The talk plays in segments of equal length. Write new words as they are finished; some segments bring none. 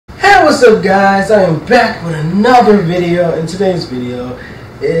Hey, what's up guys? I am back with another video. In today's video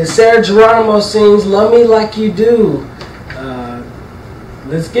is Sarah Geronimo sings Love Me Like You Do.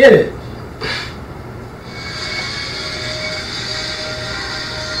 Let's get it.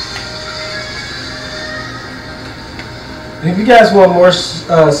 And if you guys want more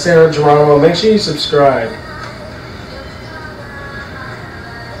Sarah Geronimo, make sure you subscribe.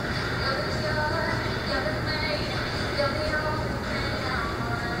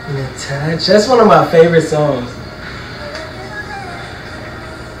 Touch. That's one of my favorite songs.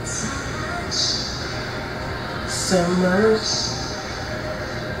 So much.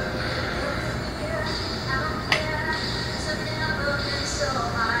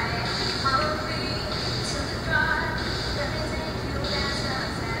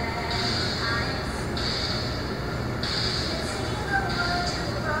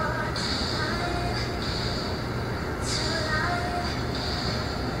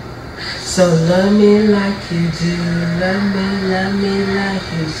 So love me like you do, love me like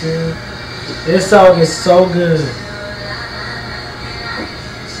you do. This song is so good.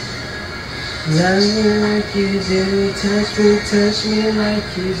 Love me like you do, touch me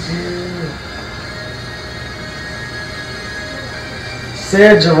like you do.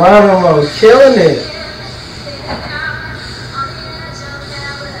 Sarah Geronimo killing it.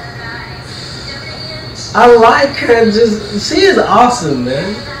 I like her, she is awesome,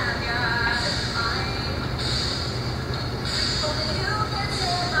 man.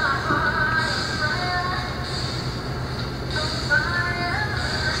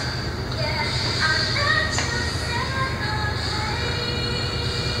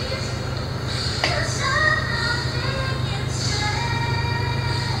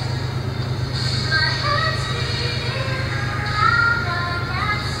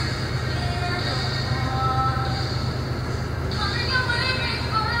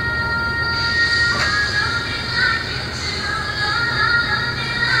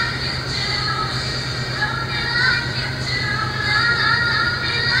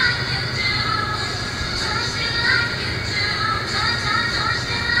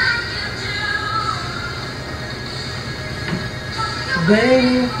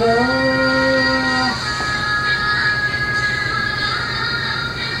 Waiting for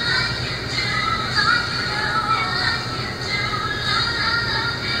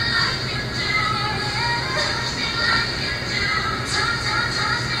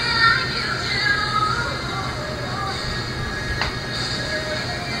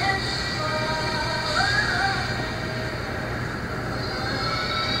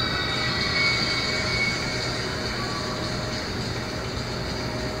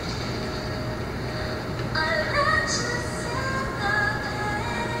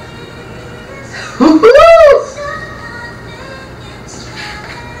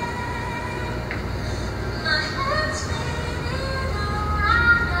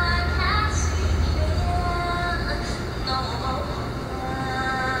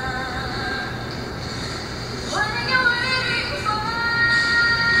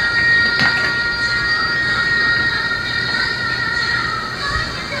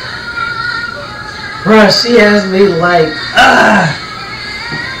Bruh, she has me like,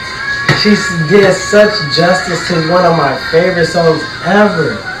 she did such justice to one of my favorite songs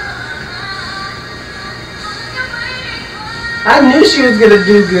ever. I knew she was gonna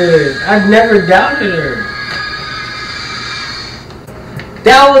do good. I never doubted her.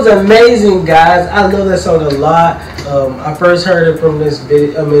 That was amazing, guys. I love that song a lot. I first heard it from this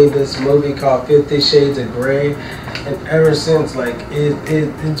movie called 50 Shades of Grey. And ever since, like,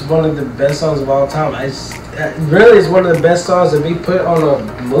 it's one of the best songs of all time. Really, it's one of the best songs to be put on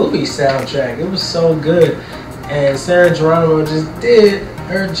a movie soundtrack. It was so good. And Sarah Geronimo just did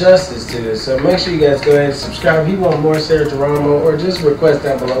her justice to this. So make sure you guys go ahead and subscribe if you want more Sarah Geronimo, or just request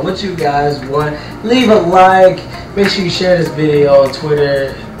down below what you guys want. Leave a like. Make sure you share this video on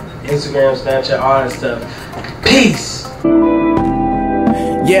Twitter, Instagram, Snapchat, all that stuff. Peace.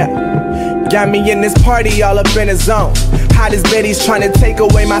 Yeah. Got me in this party all up in the zone. Hottest Betty's trying to take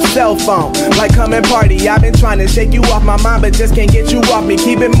away my cell phone. Like, come and party, I've been trying to shake you off my mind, but just can't get you off me.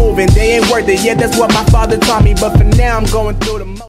 Keep it moving, they ain't worth it, yeah, that's what my father taught me. But for now I'm going through the